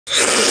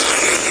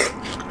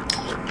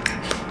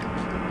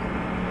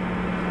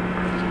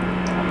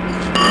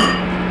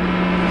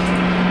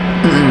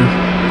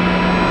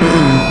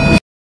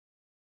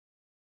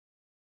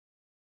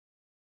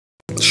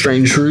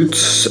Strange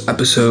Fruits,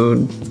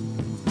 episode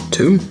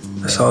 2.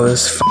 I saw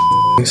this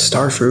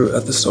star fruit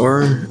at the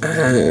store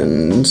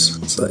and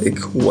it's like,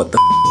 what the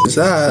is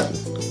that?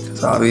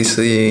 Because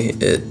obviously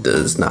it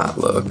does not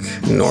look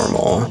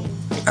normal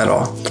at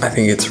all. I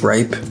think it's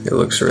ripe. It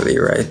looks really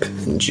ripe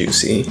and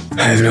juicy.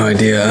 I have no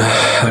idea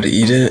how to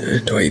eat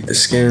it. Do I eat the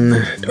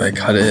skin? Do I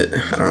cut it?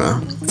 I don't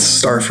know. It's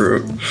star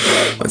fruit.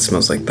 It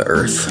smells like the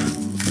earth.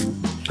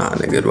 Not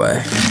in a good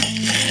way.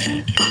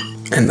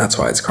 And that's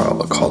why it's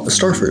called the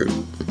star fruit.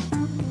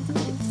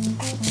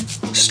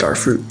 Star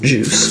fruit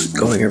juice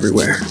going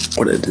everywhere.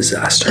 What a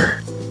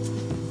disaster.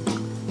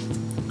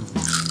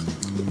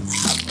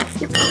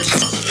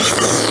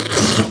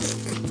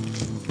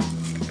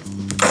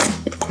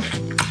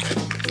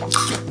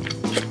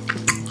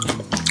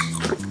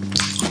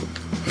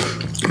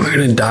 Am I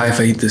gonna die if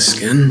I eat the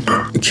skin?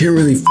 You can't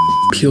really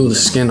peel the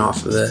skin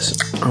off of this.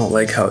 I don't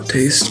like how it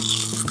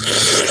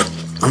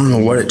tastes. I don't know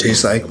what it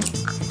tastes like.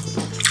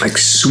 Like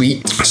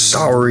sweet,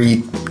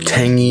 soury,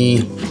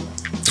 tanginess.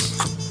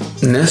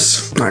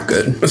 Not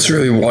good. It's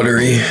really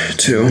watery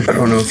too. I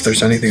don't know if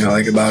there's anything I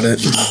like about it.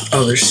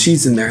 Oh, there's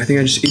seeds in there. I think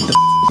I just ate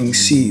the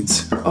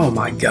seeds. Oh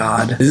my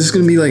god. Is this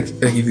gonna be like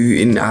if you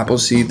eat an apple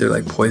seed, they're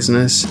like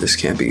poisonous? This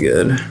can't be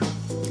good.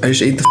 I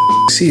just ate the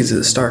seeds of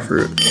the star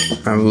fruit.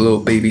 I have little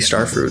baby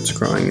star fruits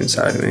growing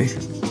inside of me.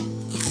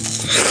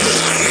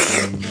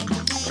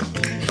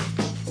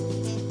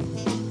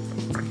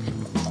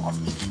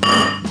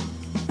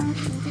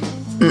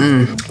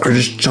 I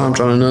just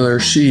chomped on another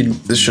seed.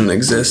 This shouldn't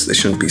exist. They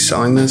shouldn't be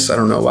selling this. I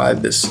don't know why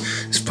this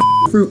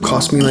fruit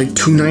cost me like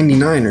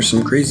 $2.99 or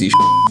some crazy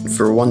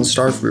for one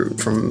star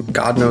fruit from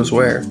God knows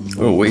where.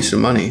 What a waste of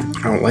money.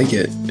 I don't like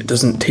it. It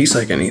doesn't taste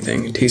like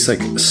anything. It tastes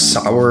like a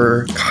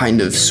sour, kind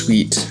of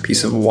sweet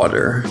piece of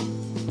water.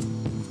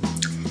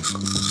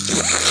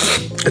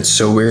 It's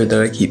so weird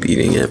that I keep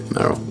eating it.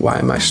 I don't. Why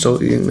am I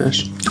still eating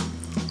this?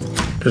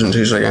 Doesn't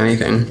taste like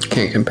anything.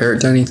 Can't compare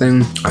it to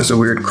anything. Has a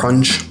weird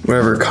crunch.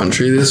 Whatever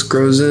country this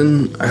grows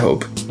in, I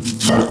hope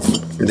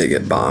they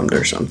get bombed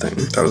or something.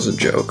 That was a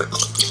joke.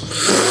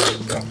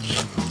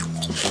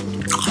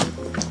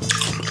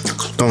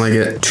 Don't like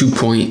it.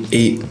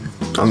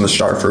 2.8 on the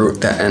star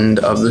fruit. The end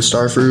of the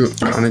star fruit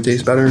kind of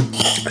tastes better.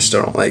 I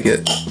still don't like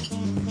it.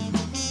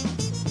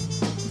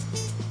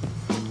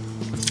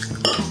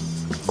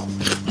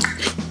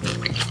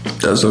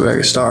 Does look like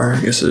a star. I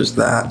guess there's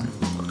that.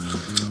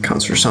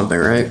 Counts for something,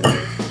 right?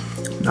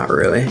 Not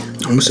really. I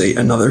almost ate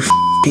another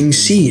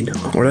seed.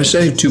 What did I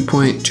say?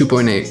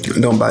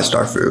 2.8. Don't buy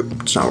star fruit.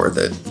 It's not worth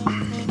it.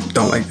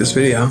 Don't like this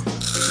video.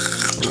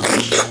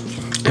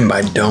 And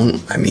by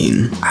don't, I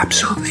mean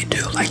absolutely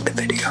do like the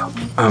video.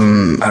 I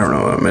don't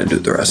know what I'm gonna do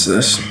with the rest of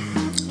this.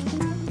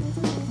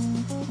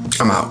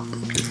 I'm out.